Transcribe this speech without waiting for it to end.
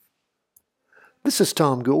This is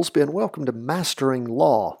Tom Goolsby, and welcome to Mastering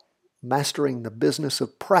Law. Mastering the business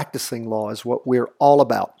of practicing law is what we're all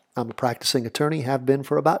about. I'm a practicing attorney, have been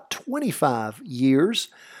for about 25 years.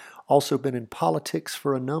 Also been in politics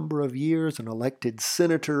for a number of years, an elected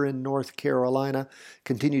senator in North Carolina.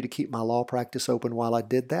 Continue to keep my law practice open while I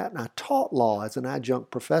did that, and I taught law as an adjunct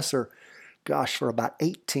professor, for about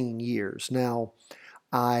 18 years. Now,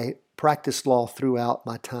 I practiced law throughout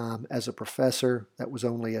my time as a professor. That was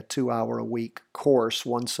only a 2 hour a week course,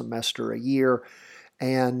 one semester a year,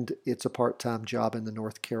 and it's a part-time job in the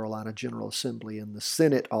North Carolina General Assembly in the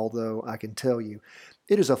Senate, although I can tell you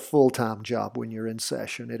it is a full-time job when you're in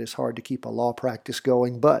session. It is hard to keep a law practice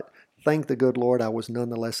going, but thank the good Lord I was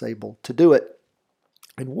nonetheless able to do it.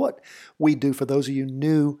 And what we do, for those of you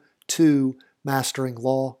new to mastering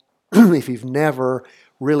law, if you've never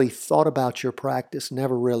really thought about your practice,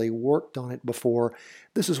 never really worked on it before,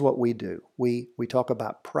 this is what we do. We talk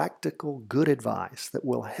about practical, good advice that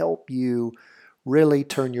will help you really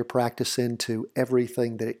turn your practice into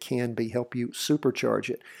everything that it can be, help you supercharge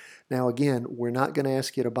it. Now, again, we're not going to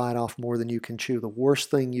ask you to bite off more than you can chew. The worst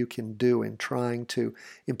thing you can do in trying to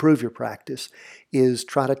improve your practice is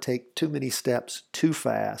try to take too many steps too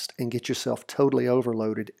fast and get yourself totally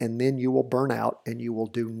overloaded, and then you will burn out and you will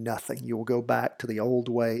do nothing. You will go back to the old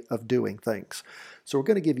way of doing things. So we're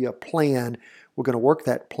going to give you a plan. We're going to work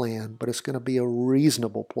that plan, but it's going to be a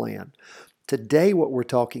reasonable plan. Today, what we're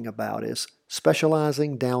talking about is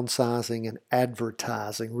specializing, downsizing, and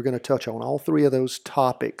advertising. We're going to touch on all three of those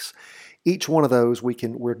topics. Each one of those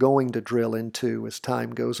we're going to drill into as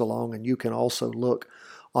time goes along, and you can also look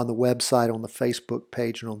on the website, on the Facebook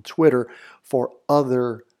page, and on Twitter for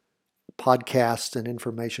other podcasts and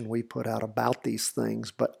information we put out about these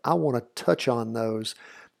things. But I want to touch on those,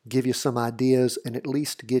 give you some ideas, and at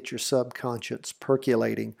least get your subconscious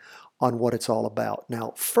percolating on what it's all about.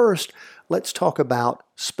 Now, first, let's talk about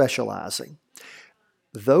specializing.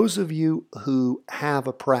 Those of you who have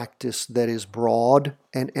a practice that is broad,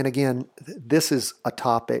 and again, this is a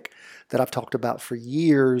topic that I've talked about for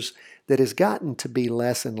years that has gotten to be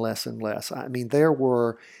less and less and less. I mean, there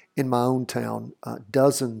were, in my own town,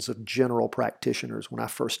 dozens of general practitioners when I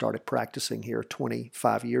first started practicing here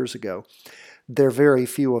 25 years ago. There are very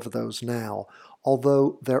few of those now,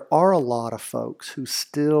 although there are a lot of folks who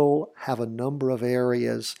still have a number of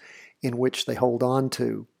areas in which they hold on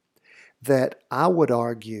to that I would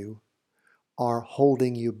argue are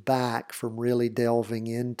holding you back from really delving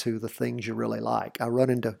into the things you really like. I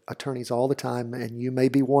run into attorneys all the time, and you may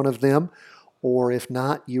be one of them, or if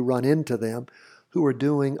not, you run into them, who are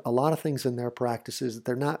doing a lot of things in their practices that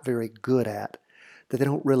they're not very good at, that they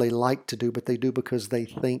don't really like to do, but they do because they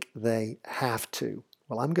think they have to.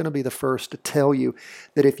 Well, I'm going to be the first to tell you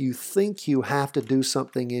that if you think you have to do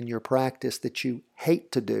something in your practice that you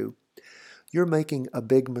hate to do, you're making a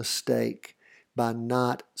big mistake by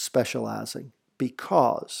not specializing.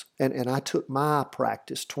 Because, and I took my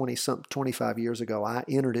practice 25 years ago, I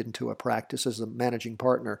entered into a practice as a managing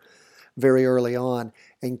partner very early on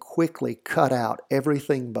and quickly cut out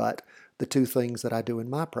everything but the two things that I do in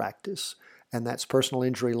my practice, and that's personal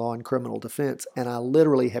injury law and criminal defense. And I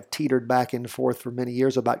literally have teetered back and forth for many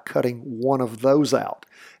years about cutting one of those out.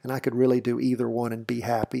 And I could really do either one and be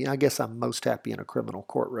happy. I guess I'm most happy in a criminal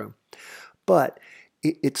courtroom. But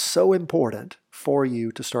it's so important for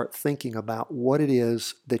you to start thinking about what it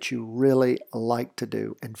is that you really like to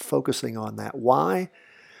do and focusing on that. Why?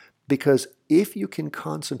 Because if you can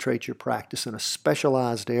concentrate your practice in a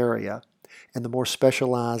specialized area, and the more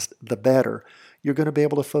specialized, the better, you're going to be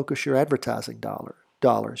able to focus your advertising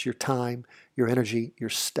dollars, your time, your energy, your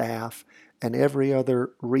staff, and every other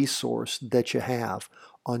resource that you have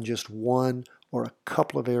on just one or a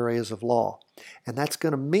couple of areas of law. And that's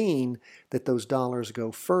going to mean that those dollars go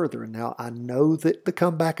further. And now I know that the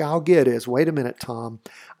comeback I'll get is, wait a minute, Tom,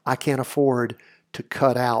 I can't afford to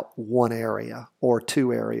cut out one area or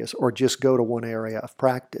two areas or just go to one area of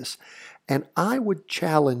practice. And I would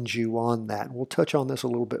challenge you on that. We'll touch on this a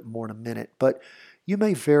little bit more in a minute, but you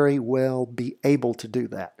may very well be able to do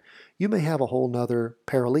that. You may have a whole nother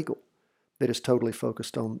paralegal that is totally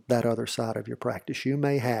focused on that other side of your practice. You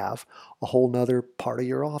may have a whole nother part of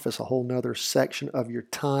your office, a whole nother section of your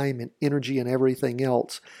time and energy and everything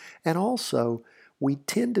else. And also, we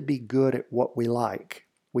tend to be good at what we like.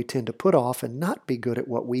 We tend to put off and not be good at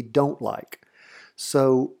what we don't like.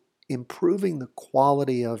 So improving the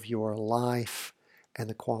quality of your life and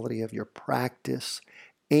the quality of your practice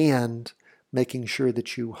and making sure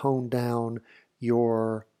that you hone down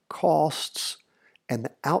your costs and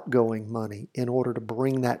the outgoing money in order to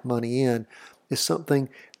bring that money in is something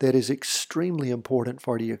that is extremely important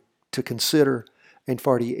for you to consider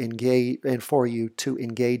and for you to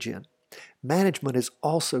engage in. Management is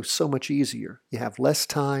also so much easier. You have less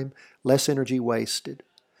time, less energy wasted.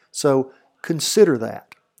 So consider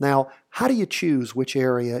that. Now, how do you choose which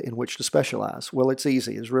area in which to specialize? Well, it's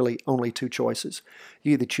easy. There's really only two choices.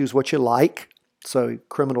 You either choose what you like, so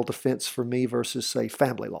criminal defense for me versus, say,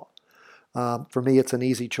 family law. For me, it's an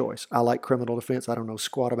easy choice. I like criminal defense. I don't know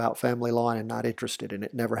squat about family law and I'm not interested in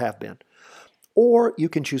it, never have been. Or you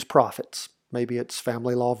can choose profits. Maybe it's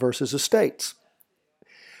family law versus estates.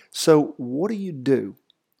 So what do you do?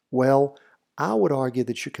 Well, I would argue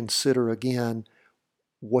that you consider again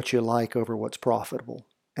what you like over what's profitable.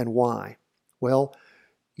 And why? Well,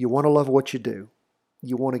 you want to love what you do.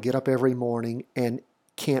 You want to get up every morning and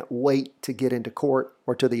can't wait to get into court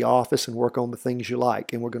or to the office and work on the things you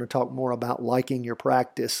like. And we're going to talk more about liking your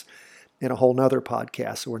practice in a whole nother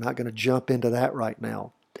podcast, so we're not going to jump into that right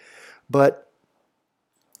now. But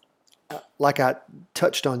like I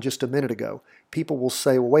touched on just a minute ago, people will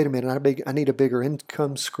say, well, wait a minute, I need a bigger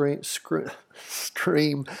income stream.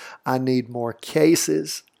 I need more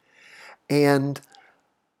cases. And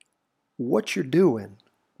what you're doing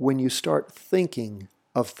when you start thinking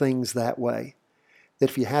of things that way, that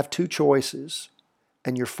if you have two choices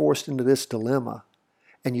and you're forced into this dilemma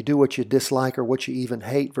and you do what you dislike or what you even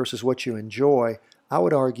hate versus what you enjoy, I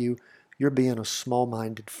would argue you're being a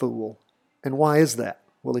small-minded fool. And why is that?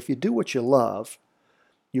 Well, if you do what you love,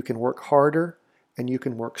 you can work harder and you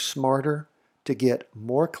can work smarter to get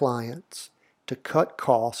more clients, to cut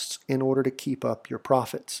costs in order to keep up your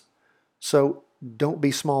profits. So don't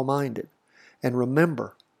be small-minded. And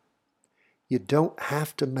remember, you don't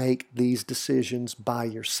have to make these decisions by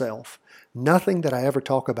yourself. Nothing that I ever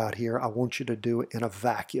talk about here, I want you to do in a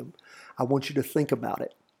vacuum. I want you to think about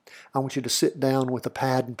it. I want you to sit down with a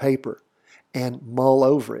pad and paper and mull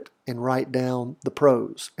over it and write down the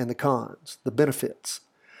pros and the cons, the benefits.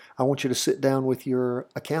 I want you to sit down with your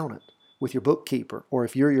accountant, with your bookkeeper, or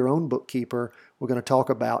if you're your own bookkeeper, we're going to talk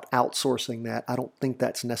about outsourcing that. I don't think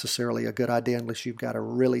that's necessarily a good idea unless you've got a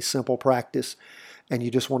really simple practice and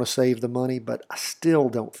you just want to save the money, but I still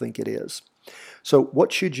don't think it is. So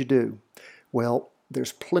what should you do? Well,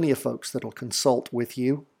 there's plenty of folks that will consult with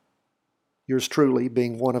you, yours truly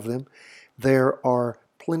being one of them. There are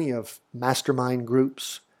plenty of mastermind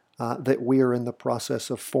groups that we are in the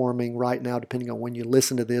process of forming right now. Depending on when you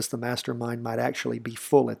listen to this, the mastermind might actually be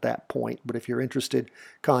full at that point. But if you're interested,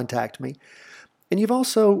 contact me. And you've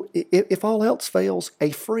also, if all else fails,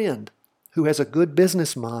 a friend who has a good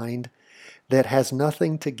business mind that has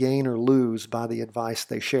nothing to gain or lose by the advice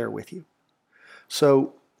they share with you.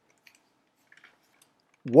 So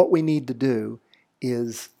what we need to do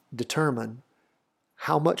is determine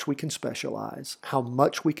how much we can specialize, how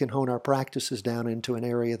much we can hone our practices down into an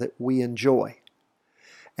area that we enjoy.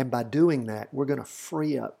 And by doing that, we're going to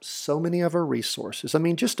free up so many of our resources. I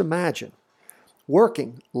mean, just imagine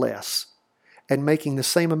working less and making the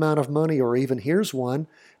same amount of money, or even here's one,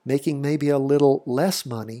 making maybe a little less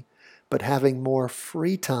money, but having more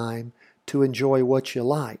free time to enjoy what you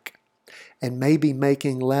like. And maybe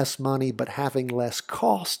making less money, but having less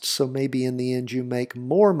costs, so maybe in the end you make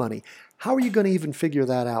more money. How are you going to even figure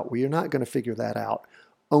that out? Well, you're not going to figure that out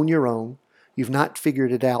on your own. You've not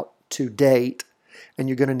figured it out to date, and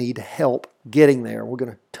you're going to need help getting there. We're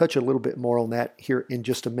going to touch a little bit more on that here in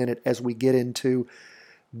just a minute as we get into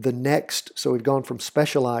the next. So we've gone from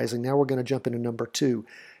specializing. Now we're going to jump into number 2,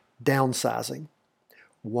 downsizing.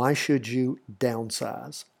 Why should you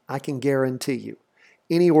downsize? I can guarantee you,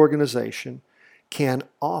 any organization can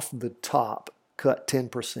off the top cut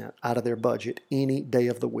 10% out of their budget any day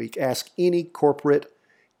of the week. Ask any corporate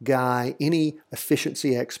guy, any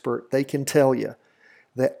efficiency expert, they can tell you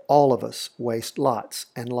that all of us waste lots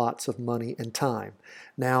and lots of money and time.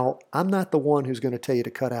 Now, I'm not the one who's going to tell you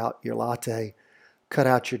to cut out your latte, cut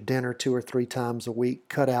out your dinner 2 or 3 times a week,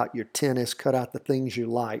 cut out your tennis, cut out the things you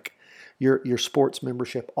like, your sports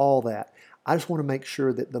membership, all that. I just want to make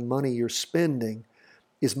sure that the money you're spending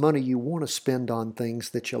is money you want to spend on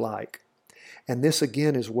things that you like. And this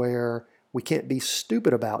again is where we can't be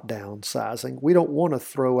stupid about downsizing. We don't want to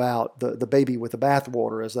throw out the baby with the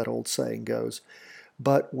bathwater, as that old saying goes.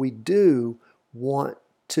 But we do want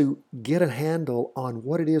to get a handle on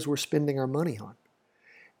what it is we're spending our money on.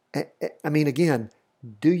 I mean, again,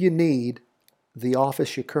 do you need the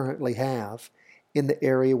office you currently have in the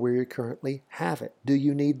area where you currently have it? Do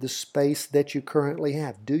you need the space that you currently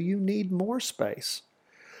have? Do you need more space?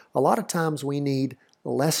 A lot of times we need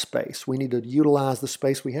less space. We need to utilize the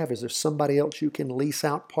space we have. Is there somebody else you can lease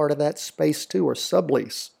out part of that space to, or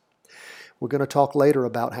sublease? We're going to talk later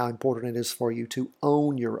about how important it is for you to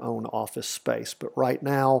own your own office space. But right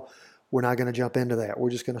now, We're not going to jump into that. We're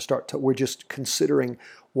just going to we're just considering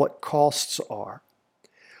what costs are.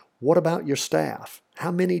 What about your staff?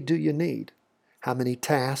 How many do you need? How many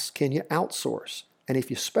tasks can you outsource? And if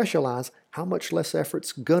you specialize, how much less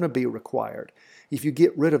effort's going to be required? If you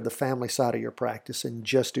get rid of the family side of your practice and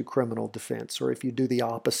just do criminal defense, or if you do the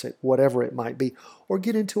opposite, whatever it might be, or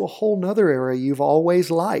get into a whole nother area you've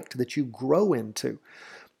always liked that you grow into.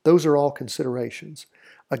 Those are all considerations.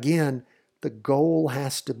 Again, the goal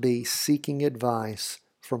has to be seeking advice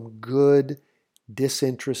from good,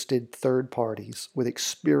 disinterested third parties with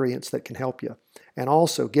experience that can help you. And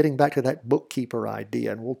also, getting back to that bookkeeper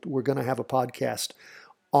idea, and we're going to have a podcast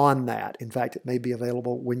on that. In fact, it may be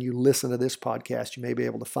available when you listen to this podcast. You may be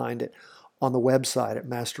able to find it on the website at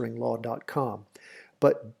masteringlaw.com.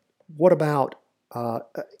 But what about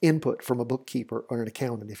input from a bookkeeper or an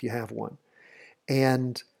accountant if you have one?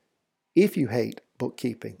 And if you hate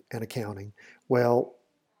bookkeeping and accounting, well,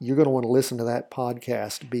 you're going to want to listen to that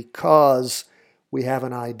podcast because we have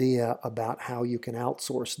an idea about how you can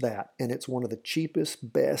outsource that. And it's one of the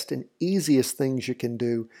cheapest, best, and easiest things you can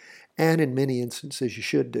do. And in many instances, you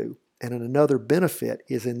should do. And another benefit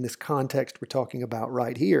is in this context we're talking about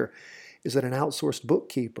right here, is that an outsourced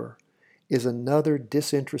bookkeeper is another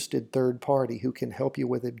disinterested third party who can help you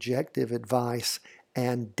with objective advice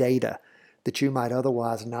and data that you might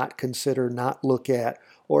otherwise not consider, not look at,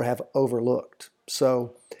 or have overlooked.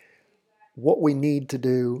 So what we need to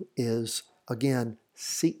do is, again,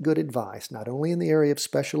 seek good advice, not only in the area of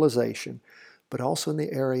specialization, but also in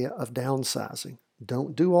the area of downsizing.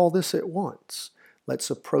 Don't do all this at once. Let's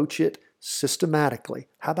approach it systematically.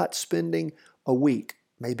 How about spending a week,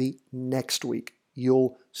 maybe next week?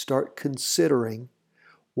 You'll start considering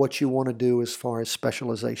what you want to do as far as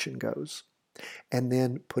specialization goes. And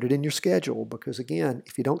then put it in your schedule because, again,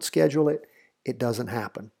 if you don't schedule it, it doesn't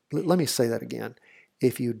happen. Let me say that again.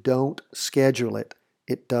 If you don't schedule it,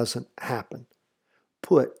 it doesn't happen.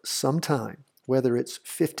 Put some time, whether it's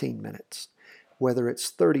 15 minutes, whether it's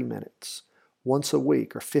 30 minutes, once a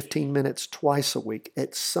week, or 15 minutes twice a week,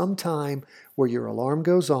 at some time where your alarm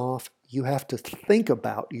goes off, you have to think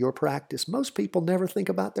about your practice. Most people never think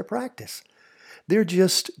about their practice. They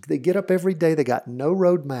get up every day, they got no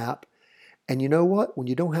roadmap, and you know what? When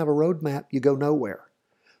you don't have a roadmap, you go nowhere.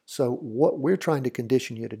 So what we're trying to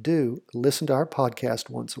condition you to do, listen to our podcast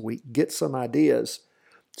once a week, get some ideas,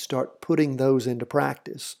 start putting those into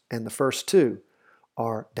practice. And the first two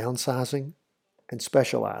are downsizing and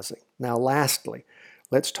specializing. Now, lastly,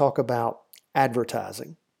 let's talk about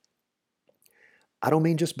advertising. I don't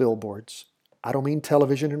mean just billboards. I don't mean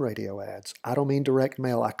television and radio ads. I don't mean direct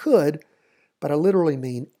mail. I could, but I literally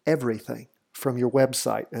mean everything from your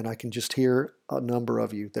website. And I can just hear a number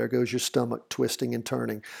of you. There goes your stomach twisting and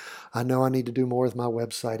turning. I know I need to do more with my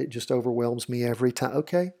website. It just overwhelms me every time.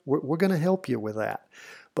 Okay, we're going to help you with that.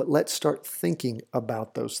 But let's start thinking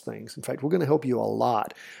about those things. In fact, we're going to help you a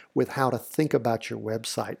lot with how to think about your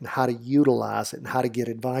website and how to utilize it and how to get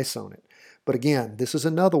advice on it. But again, this is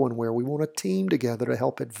another one where we want a team together to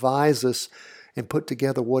help advise us and put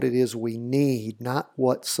together what it is we need, not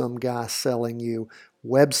what some guy selling you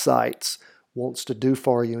websites wants to do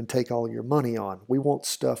for you and take all your money on. We want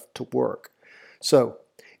stuff to work. So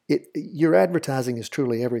your advertising is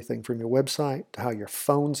truly everything from your website to how your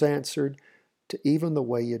phone's answered to even the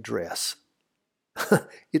way you dress.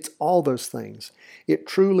 It's all those things. It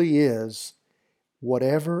truly is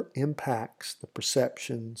whatever impacts the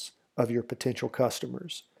perceptions of your potential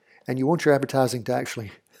customers. And you want your advertising to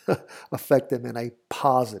actually affect them in a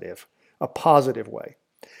positive way.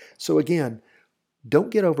 So again,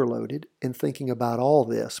 don't get overloaded in thinking about all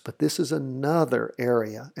this, but this is another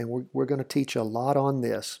area, and we're going to teach a lot on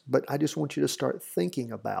this, but I just want you to start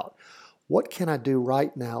thinking about what can I do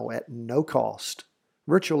right now at no cost,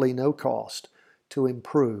 virtually no cost, to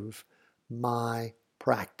improve my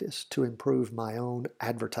practice, to improve my own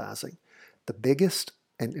advertising. The biggest,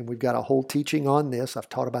 and we've got a whole teaching on this, I've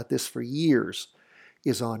taught about this for years,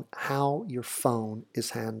 is on how your phone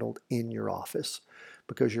is handled in your office.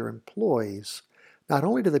 Because your employees, not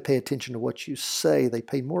only do they pay attention to what you say, they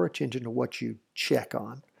pay more attention to what you check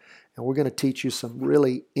on. And we're going to teach you some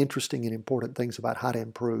really interesting and important things about how to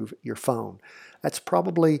improve your phone. That's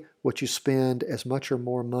probably what you spend as much or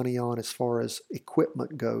more money on as far as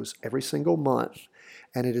equipment goes every single month.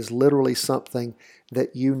 And it is literally something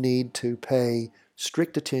that you need to pay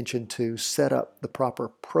strict attention to, set up the proper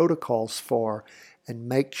protocols for, and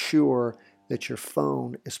make sure that your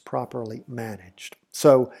phone is properly managed.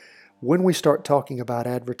 So when we start talking about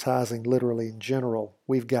advertising literally in general,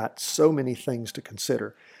 we've got so many things to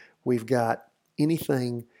consider. We've got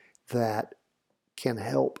anything that can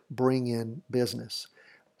help bring in business.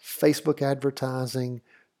 Facebook advertising,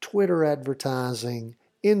 Twitter advertising,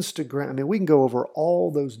 Instagram. I mean, we can go over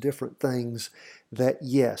all those different things that,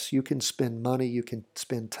 yes, you can spend money, you can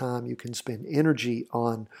spend time, you can spend energy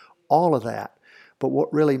on all of that. But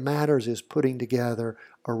what really matters is putting together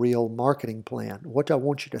a real marketing plan. What I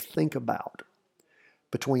want you to think about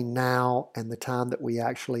between now and the time that we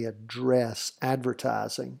actually address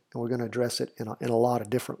advertising, and we're going to address it in a lot of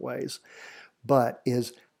different ways, but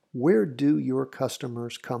is where do your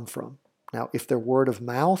customers come from? Now, if they're word of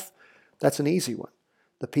mouth, that's an easy one.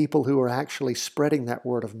 The people who are actually spreading that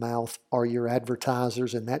word of mouth are your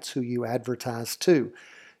advertisers, and that's who you advertise to.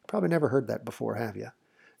 Probably never heard that before, have you?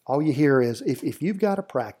 All you hear is if you've got a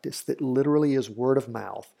practice that literally is word of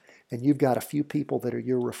mouth, and you've got a few people that are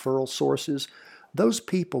your referral sources, those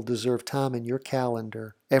people deserve time in your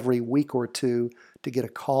calendar every week or two to get a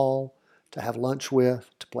call, to have lunch with,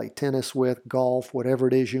 to play tennis with, golf, whatever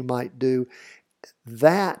it is you might do.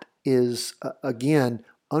 That is, again,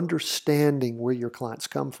 understanding where your clients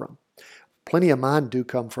come from. Plenty of mine do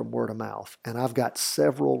come from word of mouth, and I've got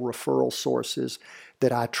several referral sources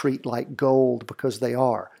that I treat like gold because they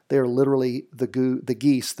are. They're literally the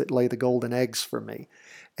geese that lay the golden eggs for me,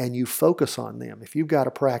 and you focus on them. If you've got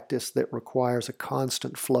a practice that requires a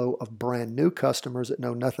constant flow of brand new customers that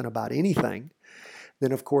know nothing about anything,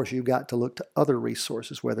 then of course you've got to look to other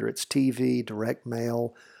resources, whether it's TV, direct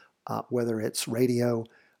mail, whether it's radio,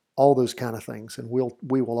 all those kind of things. And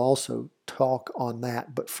we will also talk on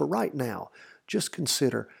that. But for right now, just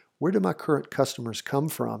consider, where do my current customers come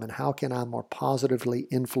from and how can I more positively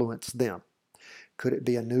influence them? Could it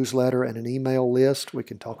be a newsletter and an email list? We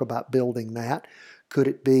can talk about building that. Could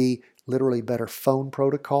it be literally better phone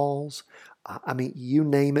protocols? I mean, you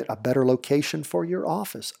name it, a better location for your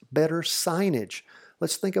office, better signage.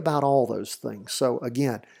 Let's think about all those things. So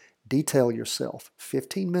again, detail yourself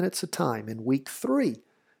 15 minutes a time in week 3,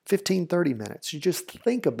 15, 30 minutes. You just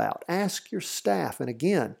think about, ask your staff. And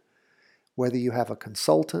again, whether you have a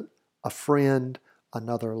consultant, a friend,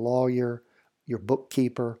 another lawyer, your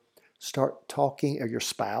bookkeeper, start talking, or your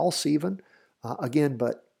spouse even. Again,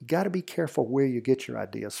 but you got to be careful where you get your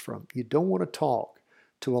ideas from. You don't want to talk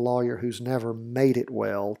to a lawyer who's never made it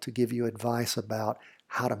well to give you advice about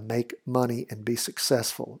how to make money and be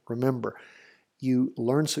successful. Remember, you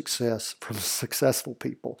learn success from successful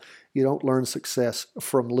people. You don't learn success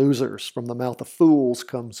from losers. From the mouth of fools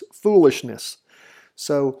comes foolishness.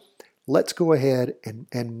 So let's go ahead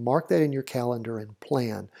and mark that in your calendar and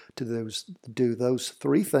plan to do those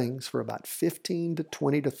 3 things for about 15 to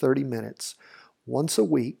 20 to 30 minutes once a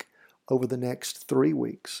week over the next 3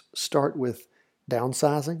 weeks. Start with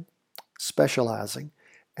downsizing, specializing,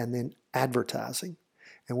 and then advertising.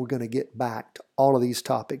 And we're going to get back to all of these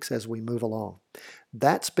topics as we move along.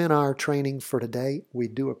 That's been our training for today. We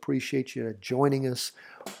do appreciate you joining us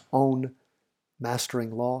on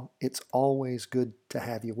Mastering Law. It's always good to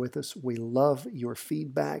have you with us. We love your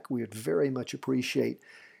feedback. We would very much appreciate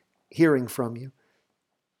hearing from you,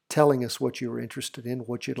 telling us what you're interested in,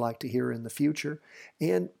 what you'd like to hear in the future.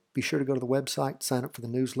 And be sure to go to the website, sign up for the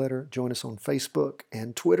newsletter, join us on Facebook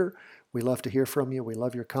and Twitter. We love to hear from you. We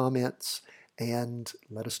love your comments. And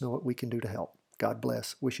let us know what we can do to help. God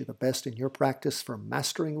bless. Wish you the best in your practice from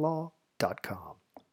masteringlaw.com.